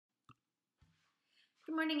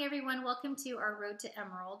Good morning, everyone. Welcome to our Road to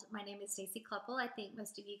Emerald. My name is Stacy Kleppel. I think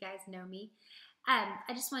most of you guys know me. I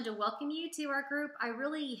just wanted to welcome you to our group. I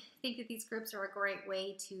really think that these groups are a great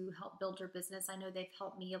way to help build your business. I know they've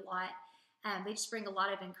helped me a lot. They just bring a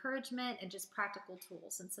lot of encouragement and just practical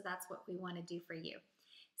tools, and so that's what we want to do for you.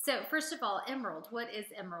 So first of all, Emerald. What is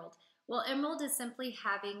Emerald? Well, Emerald is simply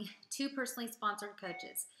having two personally sponsored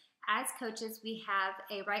coaches. As coaches, we have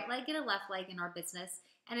a right leg and a left leg in our business,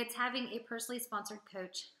 and it's having a personally sponsored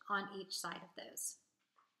coach on each side of those.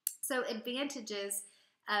 So advantages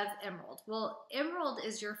of Emerald. Well, Emerald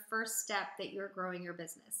is your first step that you're growing your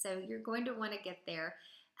business. So you're going to want to get there.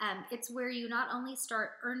 It's where you not only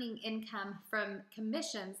start earning income from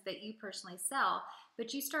commissions that you personally sell,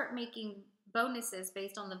 but you start making bonuses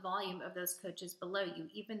based on the volume of those coaches below you,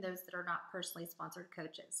 even those that are not personally sponsored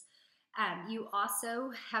coaches. You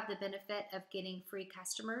also have the benefit of getting free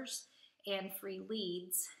customers and free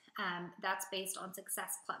leads. That's based on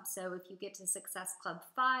Success Club. So if you get to Success Club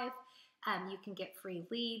 5, you can get free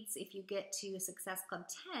leads. If you get to Success Club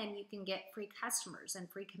 10, you can get free customers and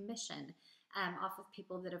free commission off of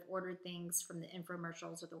people that have ordered things from the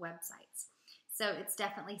infomercials or the websites. So it's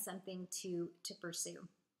definitely something to pursue.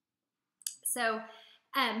 So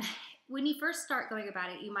when you first start going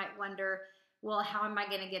about it, you might wonder, well, how am I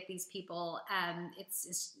going to get these people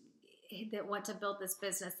that want to build this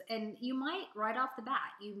business? And you might right off the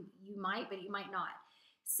bat, you might, but you might not.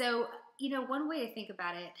 So, one way to think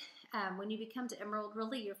about it, when you become to Emerald,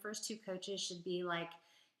 really your first two coaches should be like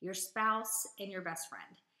your spouse and your best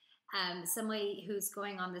friend. Somebody who's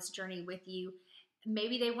going on this journey with you.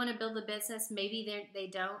 Maybe they want to build a business, maybe they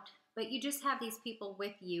don't, but you just have these people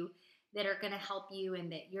with you that are going to help you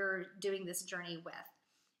and that you're doing this journey with.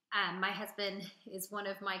 My husband is one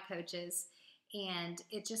of my coaches, and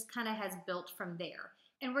it just kind of has built from there.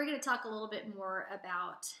 And we're going to talk a little bit more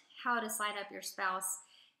about how to sign up your spouse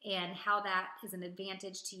and how that is an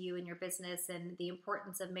advantage to you in your business and the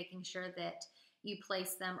importance of making sure that you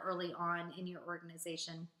place them early on in your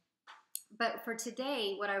organization. But for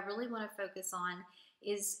today, what I really want to focus on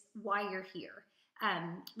is why you're here.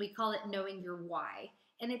 We call it knowing your why.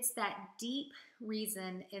 And it's that deep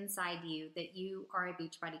reason inside you that you are a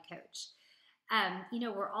Beachbody coach.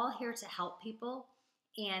 We're all here to help people.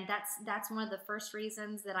 And that's one of the first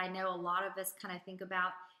reasons that I know a lot of us kind of think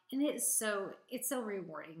about. And it's so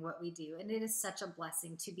rewarding what we do. And it is such a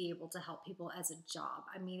blessing to be able to help people as a job.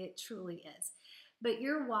 I mean, it truly is. But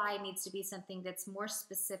your why needs to be something that's more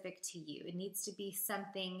specific to you. It needs to be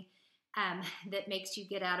something that makes you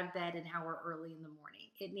get out of bed an hour early in the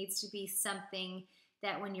morning. It needs to be something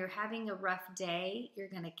that when you're having a rough day, you're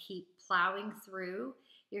going to keep plowing through.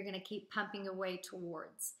 You're going to keep pumping away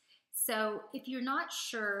towards. So if you're not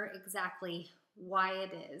sure exactly why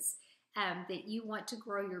it is that you want to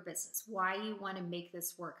grow your business, why you want to make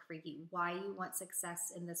this work for you, why you want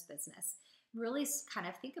success in this business, really kind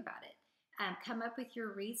of think about it. Come up with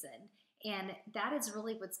your reason. And that is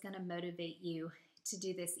really what's going to motivate you to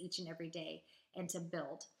do this each and every day and to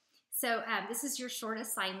build. So this is your short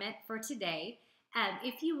assignment for today.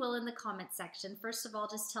 If you will, in the comment section, first of all,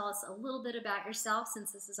 just tell us a little bit about yourself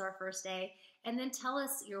since this is our first day, and then tell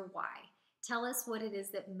us your why. Tell us what it is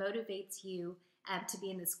that motivates you to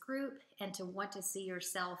be in this group and to want to see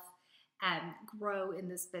yourself grow in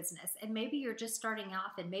this business. And maybe you're just starting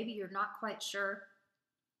off and maybe you're not quite sure,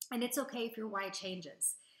 and it's okay if your why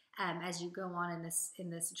changes as you go on in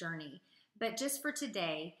this journey. But just for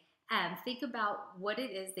today, think about what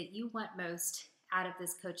it is that you want most out of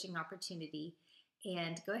this coaching opportunity.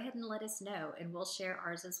 And go ahead and let us know, and we'll share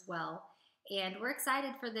ours as well. And we're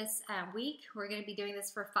excited for this week. We're going to be doing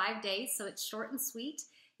this for 5 days, so it's short and sweet.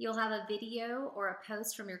 You'll have a video or a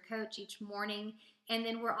post from your coach each morning, and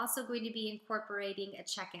then we're also going to be incorporating a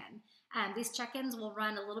check-in. These check-ins will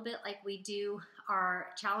run a little bit like we do our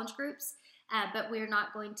challenge groups, but we're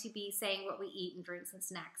not going to be saying what we eat and drinks and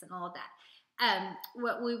snacks and all of that.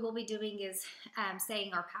 What we will be doing is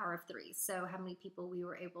saying our power of three. So how many people we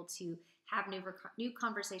were able to have new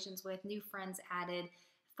conversations with, new friends added,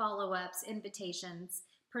 follow-ups, invitations,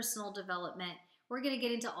 personal development. We're going to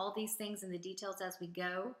get into all these things and the details as we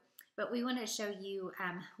go, but we want to show you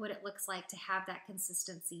what it looks like to have that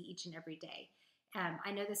consistency each and every day.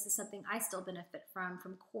 I know this is something I still benefit from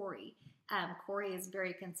Corey. Corey is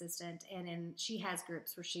very consistent, and she has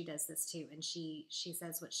groups where she does this too, and she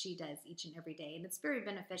says what she does each and every day, and it's very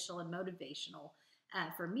beneficial and motivational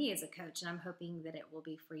for me as a coach, and I'm hoping that it will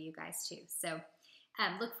be for you guys too. So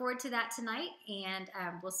look forward to that tonight, and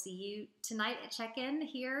we'll see you tonight at check-in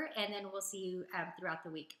here, and then we'll see you throughout the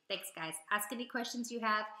week. Thanks, guys. Ask any questions you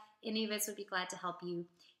have. Any of us would be glad to help you,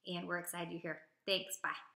 and we're excited you're here. Thanks. Bye.